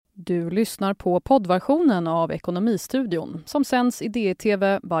Du lyssnar på poddversionen av Ekonomistudion som sänds i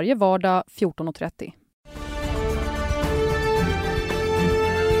DTV varje vardag 14.30.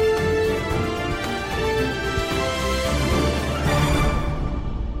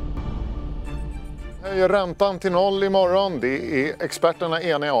 Höjer räntan till 0 imorgon, det är experterna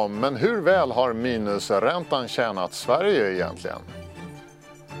eniga om. Men hur väl har minusräntan tjänat Sverige egentligen?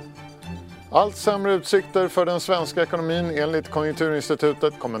 Allt sämre utsikter för den svenska ekonomin enligt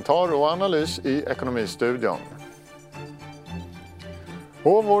Konjunkturinstitutet. Kommentar och analys i Ekonomistudion.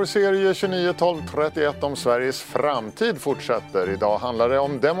 Och vår serie 29-12-31 om Sveriges framtid fortsätter. Idag handlar det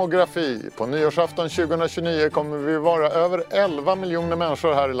om demografi. På nyårsafton 2029 kommer vi vara över 11 miljoner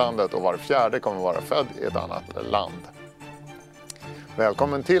människor här i landet och var fjärde kommer vara född i ett annat land.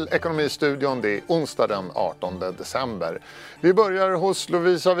 Välkommen till Ekonomistudion, det är onsdag den 18 december. Vi börjar hos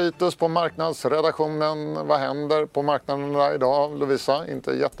Lovisa Vitus på marknadsredaktionen. Vad händer på marknaderna idag, Lovisa?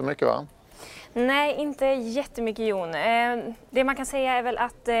 Inte jättemycket, va? Nej, inte jättemycket, Jon. Det man kan säga är väl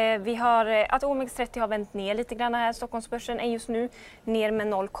att att OMX30 har vänt ner lite grann här. Stockholmsbörsen är just nu ner med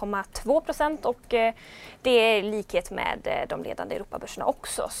 0,2% och det är likhet med de ledande Europabörserna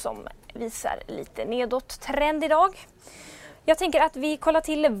också som visar lite nedåt trend idag. Jag tänker att vi kollar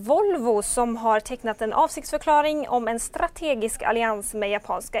till Volvo som har tecknat en avsiktsförklaring om en strategisk allians med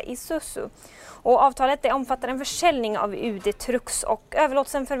japanska Isuzu. Och avtalet det omfattar en försäljning av UD Trucks och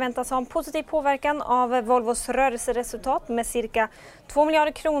överlåtelsen förväntas ha en positiv påverkan av Volvos rörelseresultat med cirka 2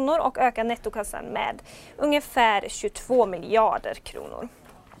 miljarder kronor och öka nettokassan med ungefär 22 miljarder kronor.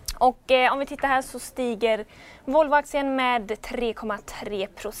 Och om vi tittar här så stiger Volvo-aktien med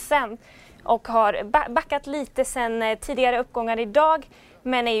 3,3% och har backat lite sedan tidigare uppgångar idag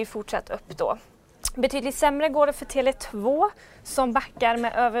men är ju fortsatt upp då. Betydligt sämre går det för Tele2 som backar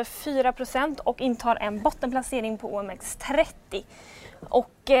med över 4% och intar en bottenplacering på OMX30.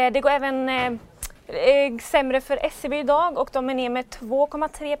 Och det går även sämre för SEB idag och de är ner med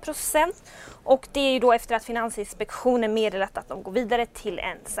 2,3%. Och det är ju då efter att Finansinspektionen meddelat att de går vidare till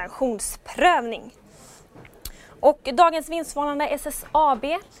en sanktionsprövning. Och dagens vinstvarnande SSAB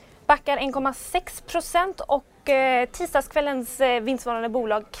backar 1,6% och tisdagskvällens vinstvarnande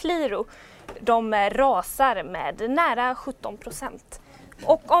bolag Qliro de rasar med nära 17%.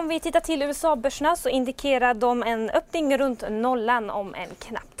 Och om vi tittar till USA-börserna så indikerar de en öppning runt nollan om en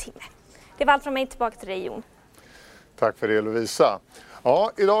knapp timme. Det var allt från mig, tillbaka till dig, Jon. Tack för det, Lovisa.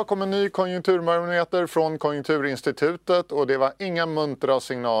 Ja, idag kommer en ny konjunkturbarometer från Konjunkturinstitutet och det var inga muntra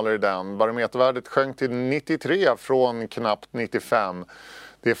signaler i den. Barometervärdet sjönk till 93 från knappt 95.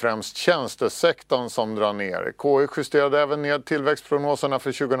 Det är främst tjänstesektorn som drar ner. KI justerade även ned tillväxtprognoserna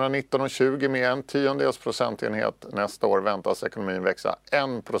för 2019 och 20 med 0,1 procentenhet. Nästa år väntas ekonomin växa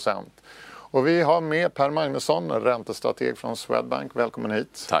 1%. Och vi har med Per Magnusson, räntestrateg från Swedbank. Välkommen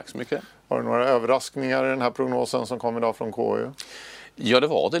hit. Tack så mycket. Har du några överraskningar i den här prognosen som kom idag från KI? Ja, det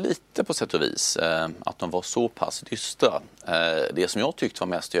var det lite på sätt och vis, att de var så pass dystra. Det som jag tyckte var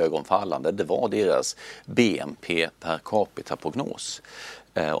mest ögonfallande, det var deras BNP per capita-prognos.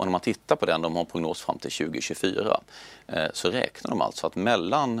 Och när man tittar på den, de har en prognos fram till 2024, så räknar de alltså att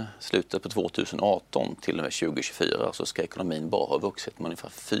mellan slutet på 2018 till och med 2024 så ska ekonomin bara ha vuxit med ungefär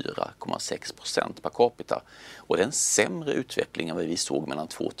 4,6% per capita. Och det är en sämre utveckling än vad vi såg mellan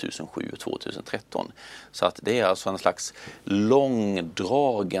 2007 och 2013. Så att det är alltså en slags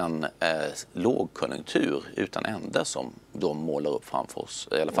långdragen lågkonjunktur utan ände som de målar upp framför oss.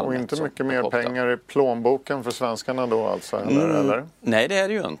 I alla fall och inte mycket mer pengar i plånboken för svenskarna då alltså? Eller? Nej, det är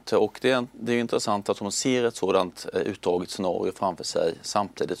det ju inte. Och det är ju intressant att de ser ett sådant utdraget scenario framför sig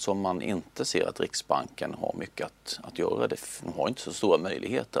samtidigt som man inte ser att Riksbanken har mycket att göra. De har inte så stora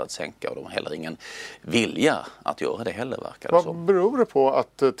möjligheter att sänka och de har heller ingen vilja att göra det heller, verkar det som. Vad beror det på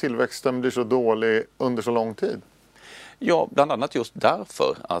att tillväxten blir så dålig under så lång tid? Ja, bland annat just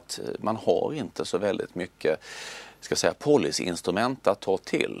därför att man har inte så väldigt mycket policyinstrument att ta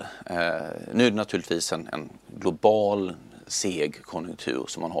till. Nu är det naturligtvis en global seg konjunktur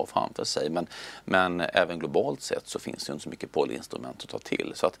som man har framför sig, men även globalt sett så finns det inte så mycket policyinstrument att ta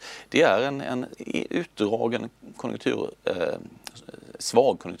till. Så att det är en utdragen konjunktur,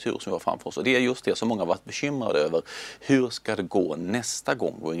 svag konjunktur som vi har framför oss. Och det är just det som många har varit bekymrade över. Hur ska det gå nästa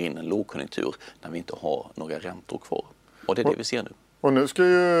gång vi går in i en lågkonjunktur när vi inte har några räntor kvar? Och det är det vi ser nu. Och nu ska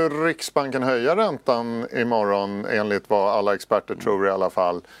ju Riksbanken höja räntan imorgon enligt vad alla experter tror i alla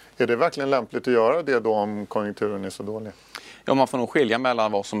fall. Är det verkligen lämpligt att göra det då om konjunkturen är så dålig? Ja, man får nog skilja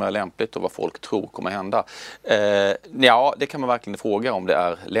mellan vad som är lämpligt och vad folk tror kommer hända. Ja, det kan man verkligen fråga om det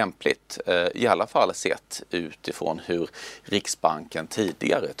är lämpligt. I alla fall sett utifrån hur Riksbanken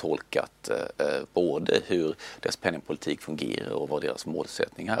tidigare tolkat både hur dess penningpolitik fungerar och vad deras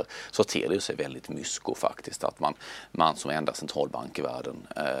målsättning är. Så ter det sig väldigt mysko faktiskt att man som enda centralbank i världen,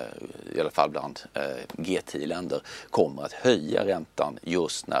 i alla fall bland G10-länder, kommer att höja räntan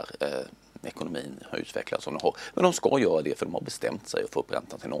just när ekonomin har utvecklats som den har. Men de ska göra det för de har bestämt sig att få upp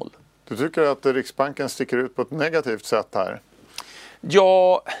räntan till noll. Du tycker att Riksbanken sticker ut på ett negativt sätt här?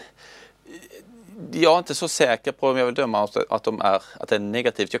 Ja, jag är inte så säker på om jag vill döma att det är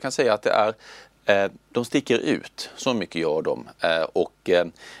negativt. Jag kan säga att det är de sticker ut, så mycket gör de. Och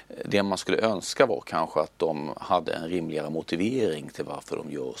det man skulle önska var kanske att de hade en rimligare motivering till varför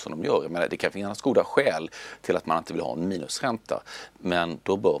de gör som de gör. Men det kan finnas goda skäl till att man inte vill ha en minusränta. Men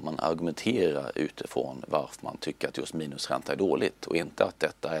då bör man argumentera utifrån varför man tycker att just minusränta är dåligt. Och inte att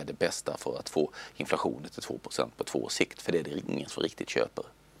detta är det bästa för att få inflationen till 2% på 2 års sikt. För det är det ingen som riktigt köper.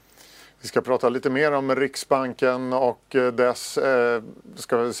 Vi ska prata lite mer om Riksbanken och dess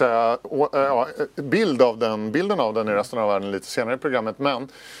ska vi säga, bilden av den i resten av världen lite senare i programmet. Men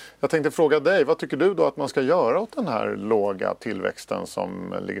jag tänkte fråga dig, vad tycker du då att man ska göra åt den här låga tillväxten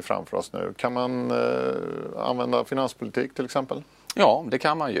som ligger framför oss nu? Kan man använda finanspolitik till exempel? Ja, det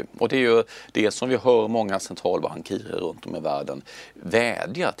kan man ju. Och det är ju det som vi hör många centralbankirer runt om i världen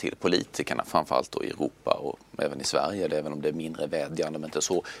vädja till politikerna, framförallt då i Europa och även i Sverige, även om det är mindre vädjande men inte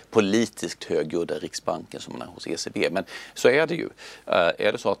så politiskt högljudda Riksbanken som man är hos ECB. Men så är det ju.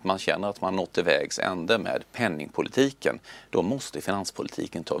 Är det så att man känner att man nått till vägs ände med penningpolitiken, då måste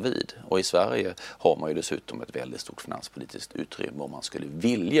finanspolitiken ta vid. Och i Sverige har man ju dessutom ett väldigt stort finanspolitiskt utrymme om man skulle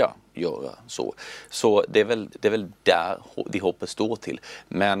vilja göra så. Så det är väl där det hoppet står till.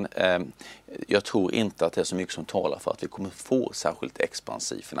 Men jag tror inte att det är så mycket som talar för att vi kommer få särskilt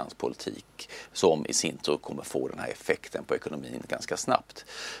expansiv finanspolitik som i sin tur kommer få den här effekten på ekonomin ganska snabbt.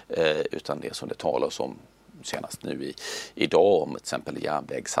 Utan det som det talas om senast nu idag om till exempel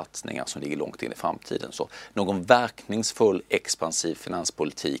järnvägssatsningar som ligger långt in i framtiden. Så någon verkningsfull expansiv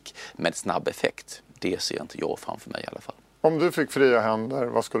finanspolitik med snabb effekt, det ser inte jag framför mig i alla fall. Om du fick fria händer,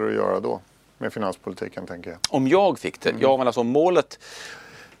 vad skulle du göra då med finanspolitiken, tänker jag? Om jag fick det? Ja, men alltså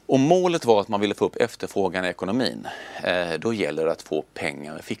om målet var att man ville få upp efterfrågan i ekonomin, då gäller det att få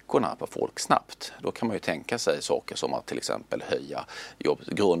pengar i fickorna på folk snabbt. Då kan man ju tänka sig saker som att till exempel höja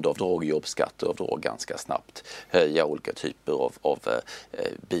grundavdrag och jobbskatteavdrag ganska snabbt. Höja olika typer av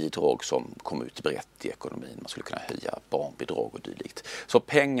bidrag som kommer ut brett i ekonomin. Man skulle kunna höja barnbidrag och dylikt. Så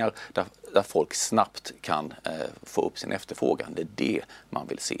pengar där folk snabbt kan få upp sin efterfrågan, det är det man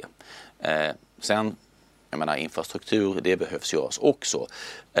vill se. Sen, jag menar, infrastruktur, det behövs göras också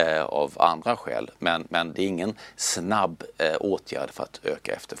av andra skäl. Men det är ingen snabb åtgärd för att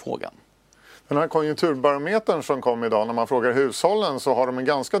öka efterfrågan. Den här konjunkturbarometern som kom idag, när man frågar hushållen så har de en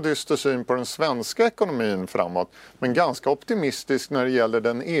ganska dyster syn på den svenska ekonomin framåt. Men ganska optimistisk när det gäller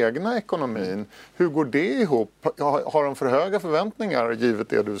den egna ekonomin. Hur går det ihop? Har de för höga förväntningar givet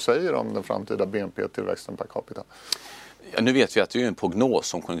det du säger om den framtida BNP-tillväxten per capita? Ja, nu vet vi att det är en prognos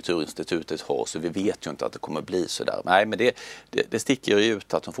som Konjunkturinstitutet har, så vi vet ju inte att det kommer bli så där. Nej, men det sticker ju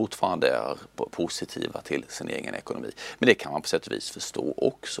ut att de fortfarande är positiva till sin egen ekonomi. Men det kan man på sätt och vis förstå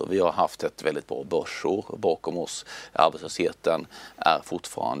också. Vi har haft ett väldigt bra börsår bakom oss. Arbetslösheten är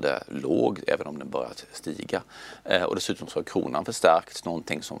fortfarande låg, även om den börjat stiga. Och dessutom så har kronan förstärkts,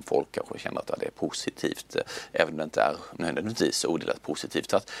 någonting som folk kanske känner att det är positivt, även om det inte är nödvändigtvis odelat positivt.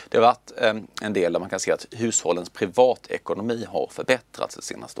 Så att det har varit en del där man kan se att hushållens privatekonomi har förbättrats det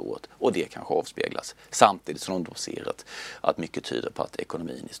senaste året, och det kanske avspeglas samtidigt som de ser att mycket tyder på att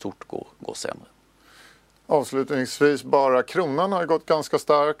ekonomin i stort går sämre. Avslutningsvis bara, kronan har gått ganska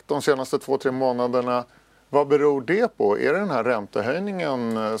starkt de senaste 2-3 månaderna. Vad beror det på? Är det den här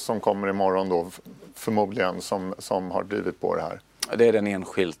räntehöjningen som kommer imorgon då förmodligen som har drivit på det här? Det är den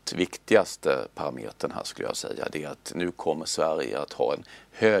enskilt viktigaste parametern här, skulle jag säga. Det är att nu kommer Sverige att ha en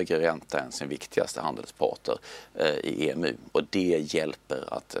högre ränta än sin viktigaste handelspartner i EMU, och det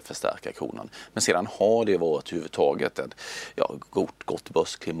hjälper att förstärka kronan. Men sedan har det varit överhuvudtaget ett gott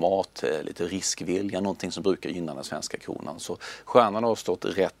börsklimat, lite riskvilja, någonting som brukar gynna den svenska kronan. Så stjärnorna har stått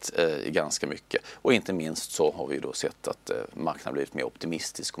rätt ganska mycket, och inte minst så har vi då sett att marknaden blivit mer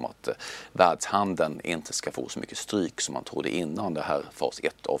optimistisk om att världshandeln inte ska få så mycket stryk som man trodde innan det här fas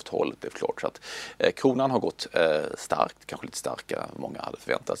 1-avtalet. Det är klart, så att kronan har gått starkt, kanske lite starkare än många hade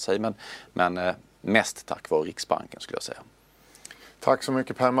förväntat sig, men mest tack vare Riksbanken, skulle jag säga. Tack så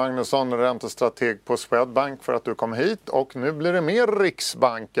mycket Per Magnusson, räntestrateg på Swedbank, för att du kom hit. Och nu blir det mer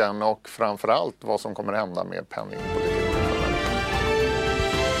Riksbanken och framförallt vad som kommer hända med penningpolitiken.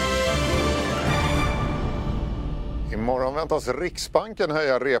 väntas Riksbanken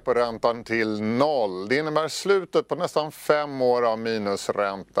höja reporäntan till 0. Det innebär slutet på nästan 5 år av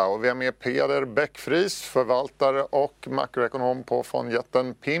minusränta. Och vi har med Peder Bäckfries, förvaltare och makroekonom på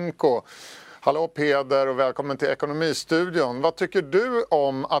fondjätten PIMCO. Hallå Peder och välkommen till Ekonomistudion. Vad tycker du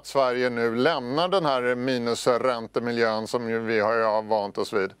om att Sverige nu lämnar den här minusräntemiljön som vi har vant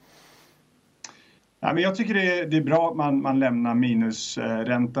oss vid? Ja, men jag tycker det är bra att man lämnar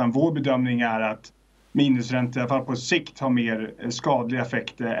minusräntan. Vår bedömning är att minusränta i alla fall på sikt har mer skadliga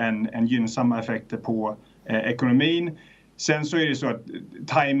effekter än gynnsamma effekter på ekonomin. Sen så är det så att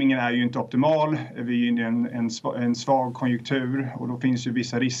tajmingen är ju inte optimal. Vi är inne i en svag konjunktur och då finns ju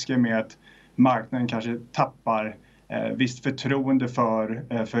vissa risker med att marknaden kanske tappar visst förtroende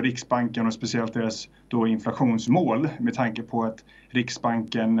för Riksbanken och speciellt deras då inflationsmål med tanke på att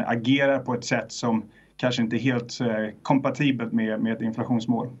Riksbanken agerar på ett sätt som kanske inte är helt kompatibelt med ett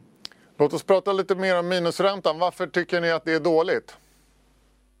inflationsmål. Låt oss prata lite mer om minusräntan. Varför tycker ni att det är dåligt?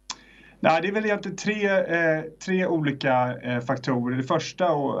 Nej, det är väl egentligen tre olika faktorer. Det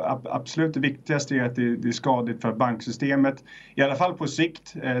första och absolut det viktigaste är att det är skadligt för banksystemet. I alla fall på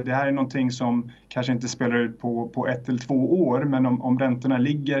sikt. Det här är någonting som kanske inte spelar ut på 1 eller 2 år. Men om räntorna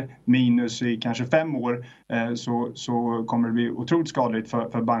ligger minus i kanske 5 år så kommer det bli otroligt skadligt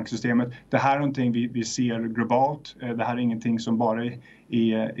för banksystemet. Det här är någonting vi ser globalt. Det här är ingenting som bara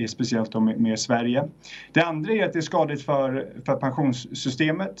är speciellt med Sverige. Det andra är att det är skadligt för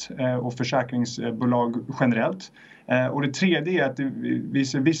pensionssystemet och försäkringsbolag generellt. Och det tredje är att det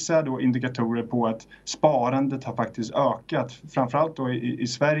visar vissa då indikatorer på att sparandet har faktiskt ökat. Framförallt då i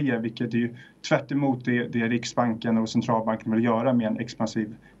Sverige, vilket är ju tvärt emot det Riksbanken och centralbanken vill göra med en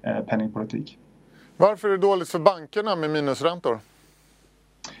expansiv penningpolitik. Varför är det dåligt för bankerna med minusräntor?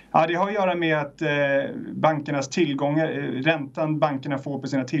 Ja, det har att göra med att bankernas tillgångar, räntan bankerna får på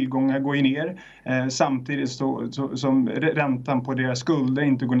sina tillgångar går ju ner. Samtidigt som räntan på deras skulder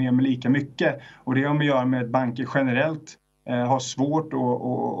inte går ner med lika mycket. Och det har att göra med att banker generellt har svårt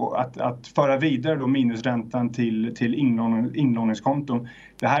att föra vidare då minusräntan till inlåningskonton.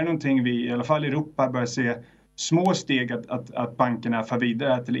 Det här är någonting vi i alla fall i Europa börjar se små steg att bankerna för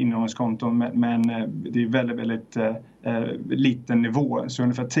vidare till inlåningskonton, men det är väldigt liten nivå. Så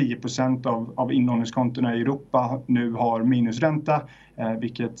ungefär 10% av inlåningskontona i Europa nu har minusränta,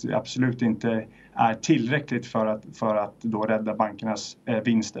 vilket absolut inte är tillräckligt för att då rädda bankernas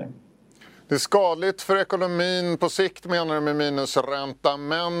vinster. Det är skadligt för ekonomin på sikt menar du med minusränta,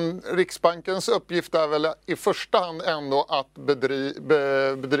 men Riksbankens uppgift är väl i första hand ändå att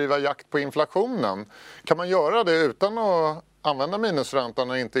bedriva jakt på inflationen. Kan man göra det utan att använda minusräntan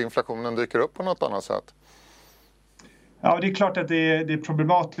när inte inflationen dyker upp på något annat sätt? Ja, det är klart att det är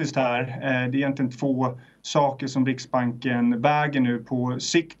problematiskt här. Det är egentligen 2 saker som Riksbanken väger nu. På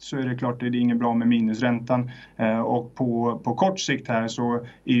sikt så är det klart att det är inget bra med minusräntan. Och på kort sikt här så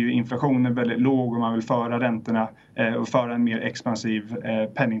är ju inflationen väldigt låg och man vill föra räntorna och föra en mer expansiv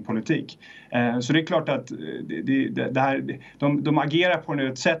penningpolitik. Så det är klart att de agerar på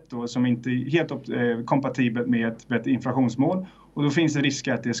ett sätt då som inte är helt kompatibelt med ett inflationsmål. Och då finns det risk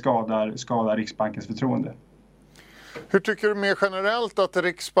att det skadar Riksbankens förtroende. Hur tycker du mer generellt att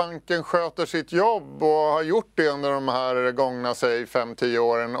Riksbanken sköter sitt jobb och har gjort det under de här gångna 5-10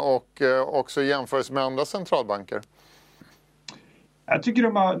 åren och också jämförs med andra centralbanker? Jag tycker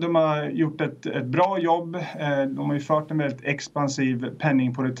de har gjort ett bra jobb. De har ju fört en väldigt expansiv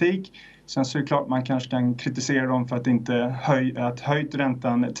penningpolitik. Sen så är det klart man kanske kan kritisera dem för att inte höjt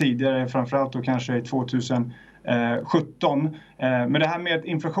räntan tidigare, framförallt då kanske 2017. Men det här med att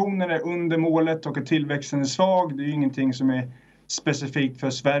inflationen är under målet och att tillväxten är svag, det är ju ingenting som är specifikt för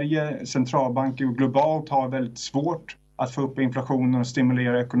Sverige. Centralbanker globalt har väldigt svårt att få upp inflationen och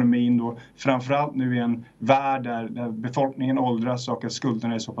stimulera ekonomin då, framförallt nu i en värld där befolkningen åldras och att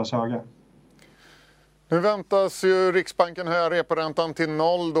skulderna är så pass höga. Nu väntas ju Riksbanken höja reporäntan till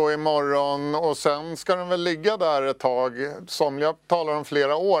 0 då imorgon och sen ska den väl ligga där ett tag. Somliga talar om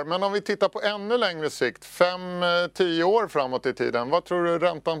flera år, men om vi tittar på ännu längre sikt, 5-10 år framåt i tiden, vad tror du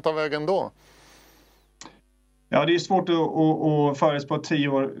räntan tar vägen då? Ja, det är svårt att förutspå 10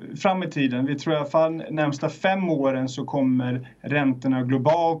 år fram i tiden. Vi tror i alla fall närmsta 5 åren så kommer räntorna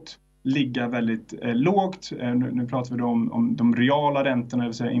globalt ligga väldigt lågt. Nu pratar vi då om de reala räntorna, det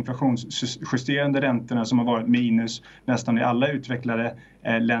vill säga inflationsjusterande räntorna som har varit minus nästan i alla utvecklade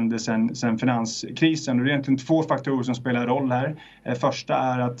länder sedan finanskrisen. Och det är egentligen 2 faktorer som spelar roll här. Första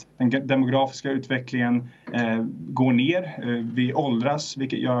är att den demografiska utvecklingen går ner. Vi åldras,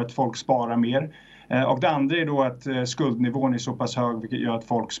 vilket gör att folk sparar mer. Och det andra är då att skuldnivån är så pass hög vilket gör att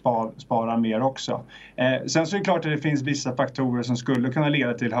folk sparar mer också. Sen så är det klart att det finns vissa faktorer som skulle kunna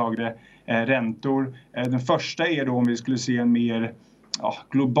leda till högre räntor. Den första är då om vi skulle se en mer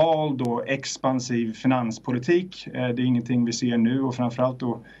global då expansiv finanspolitik. Det är ingenting vi ser nu och framförallt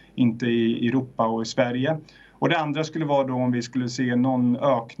då inte i Europa och i Sverige. Och det andra skulle vara då om vi skulle se någon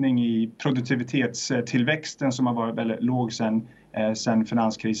ökning i produktivitetstillväxten som har varit väldigt låg sen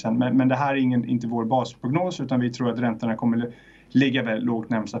finanskrisen. Men det här är inte vår basprognos utan vi tror att räntorna kommer ligga väldigt lågt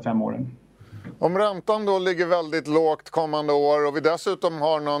närmsta 5 åren. Om räntan då ligger väldigt lågt kommande år och vi dessutom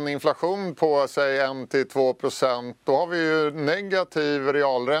har någon inflation på sig 1-2%, då har vi ju negativ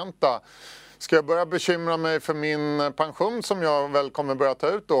realränta. Ska jag börja bekymra mig för min pension som jag väl kommer börja ta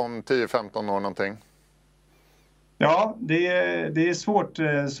ut då om 10-15 år någonting? Ja, det är svårt.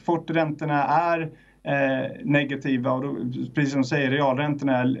 Så fort räntorna är negativa och då, precis som du säger,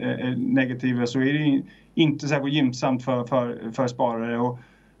 realräntorna är negativa så är det inte särskilt gynnsamt för sparare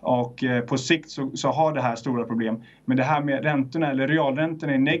och på sikt så har det här stora problem. Men det här med räntorna eller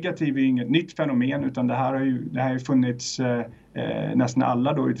realräntorna är negativa är inget nytt fenomen utan det här har ju funnits nästan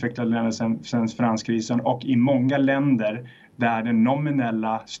alla då utvecklade länder sedan finanskrisen och i många länder där den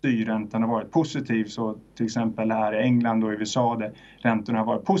nominella styrräntan har varit positiv. Så till exempel här i England och USA där räntorna har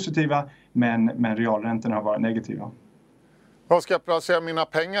varit positiva men realräntorna har varit negativa. Vad ska jag placera mina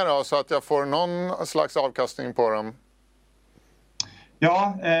pengar då så att jag får någon slags avkastning på dem?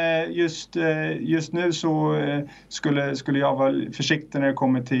 Ja, just nu så skulle jag vara försiktig när det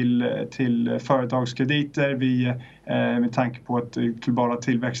kommer till företagskrediter. Med tanke på att globala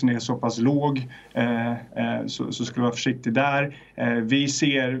tillväxten är så pass låg så skulle jag vara försiktig där. Vi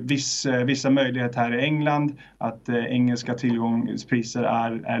ser vissa möjligheter här i England att engelska tillgångspriser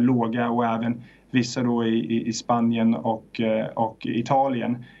är låga och även vissa då i Spanien och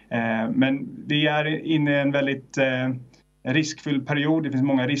Italien. Men vi är inne i en väldigt riskfylld period. Det finns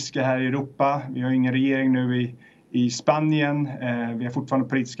många risker här i Europa. Vi har ingen regering nu i Spanien. Vi har fortfarande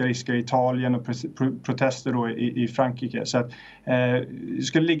politiska risker i Italien och protester då i Frankrike. Så att vi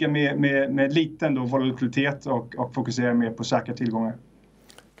skulle ligga med liten då volatilitet och fokusera mer på säkra tillgångar.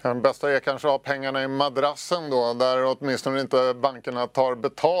 Det bästa är kanske att ha pengarna i madrassen då, där åtminstone inte bankerna tar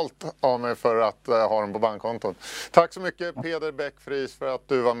betalt av mig för att ha dem på bankkontot. Tack så mycket Peder Bäck-Friis för att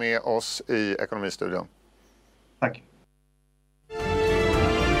du var med oss i Ekonomistudion. Tack.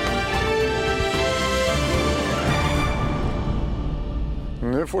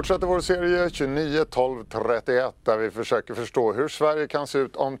 Nu fortsätter vår serie 29-12-31 där vi försöker förstå hur Sverige kan se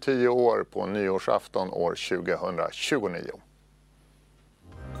ut om 10 år på nyårsafton år 2029.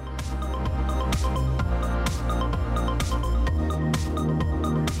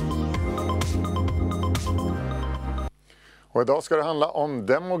 Och idag ska det handla om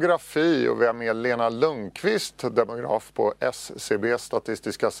demografi och vi har med Lena Lundqvist, demograf på SCB,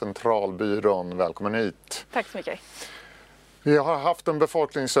 Statistiska centralbyrån. Välkommen hit. Tack så mycket. Vi har haft en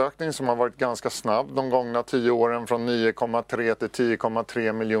befolkningsökning som har varit ganska snabb de gångna 10 åren från 9,3 till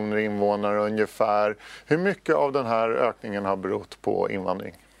 10,3 miljoner invånare ungefär. Hur mycket av den här ökningen har berott på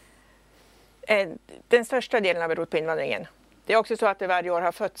invandring? Den största delen har berott på invandringen. Det är också så att det varje år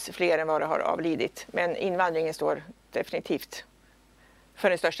har fötts fler än vad det har avlidit. Men invandringen står definitivt för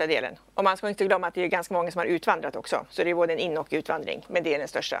den största delen. Och man ska inte glömma att det är ganska många som har utvandrat också. Så det är både en in- och utvandring. Men det är den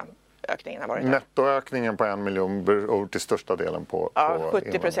största ökningen har varit. Nettoökningen på 1 miljon beror till största delen på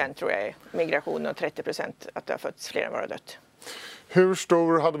 70% tror jag är migration och 30% att det har fötts fler än vad det har dött. Hur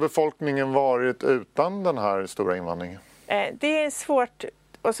stor hade befolkningen varit utan den här stora invandringen? Det är svårt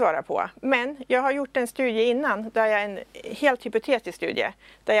att svara på. Men jag har gjort en studie innan, en helt hypotetisk studie,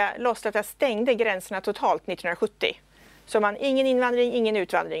 där jag låtsade att jag stängde gränserna totalt 1970. Så man ingen invandring, ingen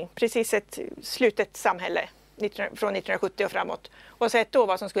utvandring. Precis ett slutet samhälle från 1970 och framåt. Och sett då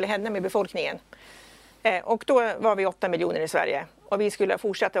vad som skulle hända med befolkningen. Och då var vi 8 miljoner i Sverige. Och vi skulle ha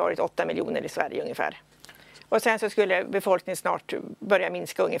fortsatt ha varit 8 miljoner i Sverige ungefär. Och sen så skulle befolkningen snart börja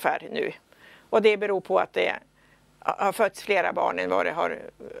minska ungefär nu. Och det beror på att det har fötts flera barn än vad det har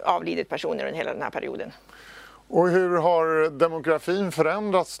avlidit personer under hela den här perioden. Och hur har demografin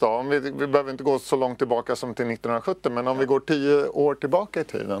förändrats då? Vi behöver inte gå så långt tillbaka som till 1970, men om vi går 10 år tillbaka i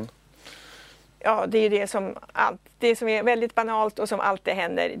tiden? Ja, det är det som är väldigt banalt och som alltid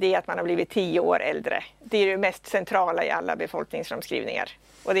händer, det är att man har blivit 10 år äldre. Det är det mest centrala i alla befolkningsframskrivningar.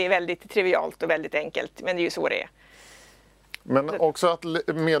 Och det är väldigt trivialt och väldigt enkelt, men det är ju så det är. Men också att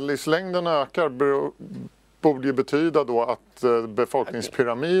medellivslängden ökar borde ju betyda då att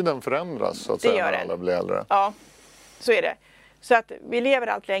befolkningspyramiden förändras så att säga när alla blir äldre. Ja, så är det. Så att vi lever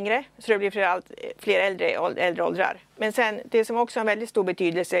allt längre, så det blir fler äldre åldrar. Men sen, det som också har en väldigt stor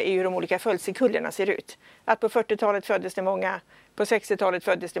betydelse är hur de olika födelsekullarna ser ut. Att på 40-talet föddes det många, på 60-talet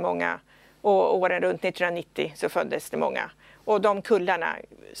föddes det många och åren runt 1990 så föddes det många. Och de kullarna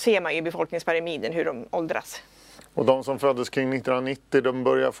ser man i befolkningspyramiden hur de åldras. Och de som föddes kring 1990, de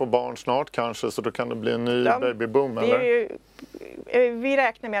börjar få barn snart kanske, så då kan det bli en ny babyboom, eller? Vi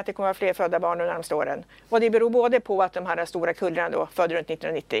räknar med att det kommer att vara fler födda barn de närmaste åren. Och det beror både på att de här stora kullarna då, födda runt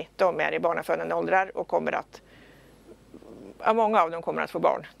 1990, de är i barnafödande åldrar och kommer att, många av dem kommer att få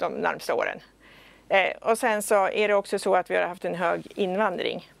barn de närmaste åren. Och sen så är det också så att vi har haft en hög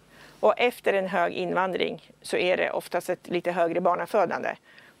invandring. Och efter en hög invandring så är det oftast ett lite högre barnafödande.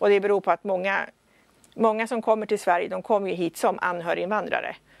 Och det beror på att många som kommer till Sverige, de kommer ju hit som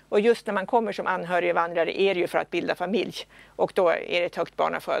anhöriginvandrare. Och just när man kommer som anhöriginvandrare är det ju för att bilda familj. Och då är det ett högt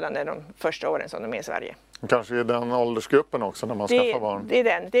barnafödande de första åren som de är i Sverige. Kanske i den åldersgruppen också när man skaffar barn. Det är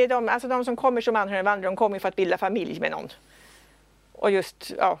den. Det är de som kommer som anhöriginvandrare, de kommer för att bilda familj med någon.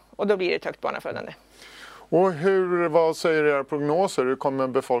 Och då blir det ett högt barnafödande. Och vad säger era prognoser? Hur kommer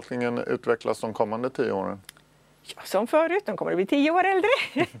befolkningen utvecklas de kommande 10 åren? Ja, som förut, de kommer att bli 10 år äldre.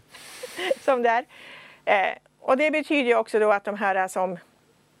 Som där. Och det betyder ju också då att de här som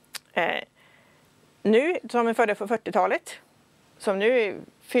nu, som är födda på 40-talet, som nu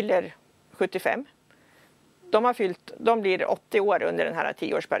fyller 75, de blir 80 år under den här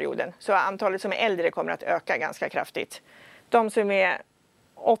 10-årsperioden. Så antalet som är äldre kommer att öka ganska kraftigt. De som är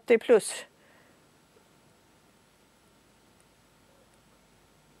 80 plus,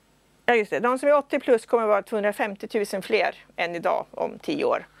 de som är 80 plus kommer att vara 250 000 fler än idag om 10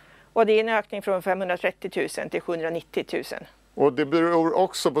 år. Och det är en ökning från 530 000 till 790 000. Och det beror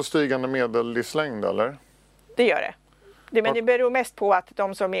också på stigande medellivslängd, eller? Det gör det. Men det beror mest på att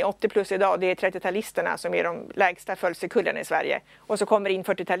de som är 80 plus idag, det är 30-talisterna som är de lägsta födelsekullarna i Sverige. Och så kommer in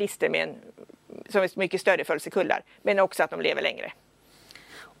 40-talister som är mycket större födelsekullar. Men också att de lever längre.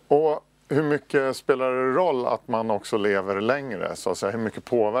 Och hur mycket spelar det roll att man också lever längre? Så att säga, hur mycket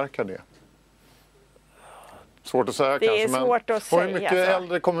påverkar det? Svårt att säga kanske. Det är svårt att säga. Och hur mycket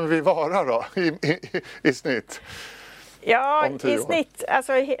äldre kommer vi vara då i snitt? Ja, i snitt.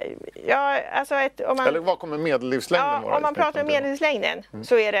 Eller vad kommer medellivslängden vara? Om man pratar om medellivslängden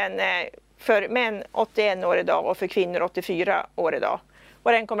så är den för män 81 år idag och för kvinnor 84 år idag.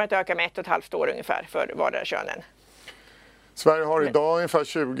 Och den kommer att öka med 1,5 år ungefär för vardera könen. Sverige har idag ungefär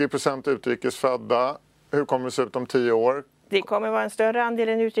 20% utrikesfödda. Hur kommer det se ut om 10 år? Det kommer vara en större andel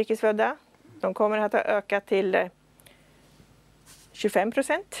än utrikesfödda. De kommer att ha ökat till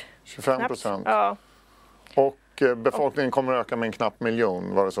 25%. 25%? Ja. Och befolkningen kommer att öka med en knapp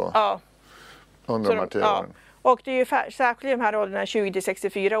miljon, var det så? Ja. Under de här 10 åren. Och det är ju särskilt i de här åldrarna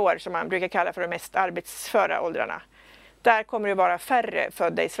 20-64 år som man brukar kalla för de mest arbetsföra åldrarna. Där kommer det vara färre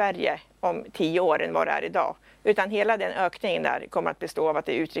födda i Sverige om 10 år än vad det är idag. Utan hela den ökningen där kommer att bestå av att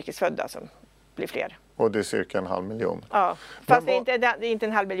det är utrikesfödda som blir fler. Och det är cirka 500 000. Ja, fast det är inte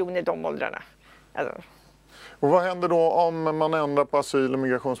 500 000 i de åldrarna. Alltså. Och vad händer då om man ändrar på asyl- och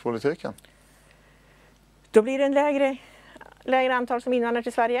migrationspolitiken? Då blir det en lägre antal som invandrar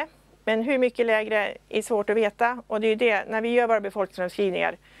till Sverige. Men hur mycket lägre är svårt att veta. Och det är ju det, när vi gör våra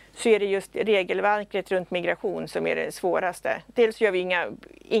befolkningsomskrivningar så är det just regelverket runt migration som är det svåraste. Dels gör vi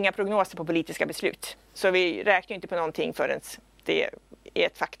inga prognoser på politiska beslut. Så vi räknar inte på någonting förrän det är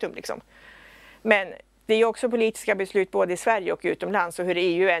ett faktum liksom. Men det är också politiska beslut både i Sverige och utomlands och hur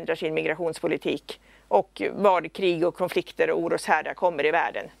EU ändrar sin migrationspolitik. Och var krig och konflikter och oroshärdar kommer i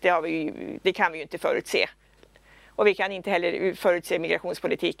världen. Det kan vi ju inte förutse. Och vi kan inte heller förutse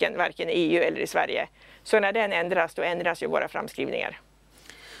migrationspolitiken varken i EU eller i Sverige. Så när den ändras, då ändras ju våra framskrivningar.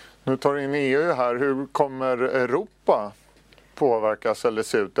 Nu tar in EU här. Hur kommer Europa påverkas eller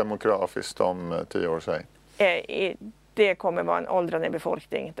se ut demografiskt om 10 år? Det kommer vara en åldrande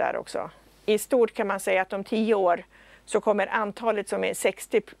befolkning där också. I stort kan man säga att om 10 år så kommer antalet som är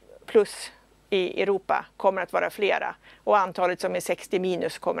 60 plus i Europa kommer att vara flera. Och antalet som är 60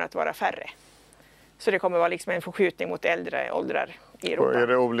 minus kommer att vara färre. Så det kommer vara liksom en förskjutning mot äldre åldrar i Europa. Och är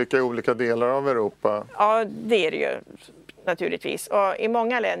det olika i olika delar av Europa? Ja, det är det ju naturligtvis. Och i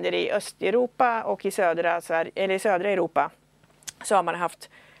många länder i Östeuropa och i södra Europa så har man haft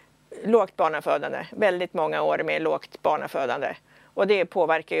lågt barnafödande. Väldigt många år med lågt barnafödande. Och det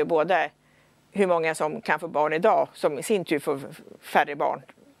påverkar ju både hur många som kan få barn idag som i sin tur får färre barn.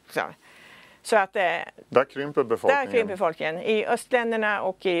 Så att, där krymper befolkningen. I östländerna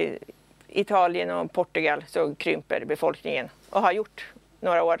och i Italien och Portugal så krymper befolkningen och har gjort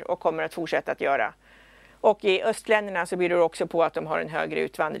några år och kommer att fortsätta att göra. Och i östländerna så blir det också på att de har en högre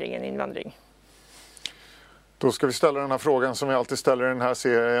utvandring än invandring. Då ska vi ställa den här frågan som vi alltid ställer i den här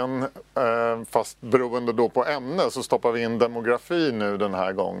serien. Fast beroende då på ämne så stoppar vi in demografi nu den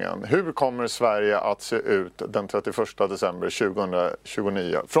här gången. Hur kommer Sverige att se ut den 31 december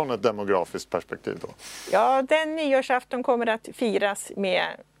 2029 från ett demografiskt perspektiv då? Ja, den nyårsafton kommer att firas med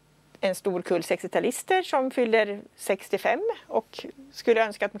en stor kull 60-talister som fyller 65 och skulle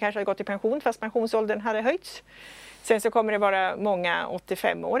önska att man kanske hade gått i pension fast pensionsåldern hade höjts. Sen så kommer det vara många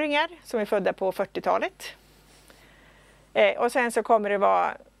 85-åringar som är födda på 40-talet. Och sen så kommer det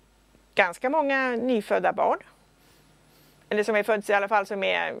vara ganska många nyfödda barn. Eller som är födda i alla fall, som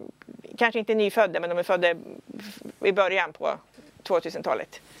är kanske inte nyfödda men de är födda i början på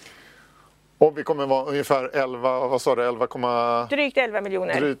 2000-talet. Och vi kommer vara ungefär 11, drygt 11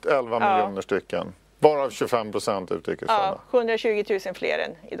 miljoner. Drygt 11 miljoner stycken. Varav 25% utrikesfödda. Ja, 120 000 fler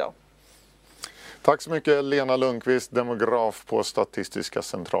än idag. Tack så mycket Lena Lundqvist, demograf på Statistiska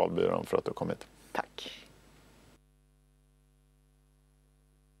centralbyrån, för att du kom hit. Tack.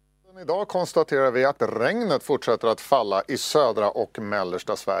 Idag konstaterar vi att regnet fortsätter att falla i södra och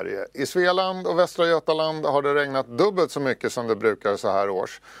mellersta Sverige. I Svealand och Västra Götaland har det regnat dubbelt så mycket som det brukar så här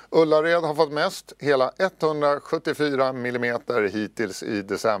års. Ullared har fått mest, hela 174 millimeter hittills i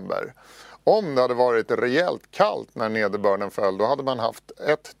december. Om det hade varit rejält kallt när nederbörden föll, då hade man haft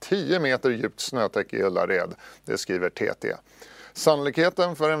ett 10 meter djupt snötäcke i Ullared, det skriver TT.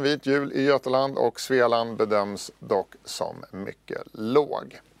 Sannolikheten för en vit jul i Götaland och Svealand bedöms dock som mycket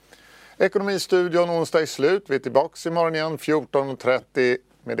låg. Ekonomistudion onsdag är slut. Vi är tillbaka imorgon igen 14.30.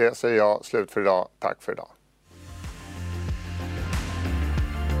 Med det säger jag slut för idag. Tack för idag.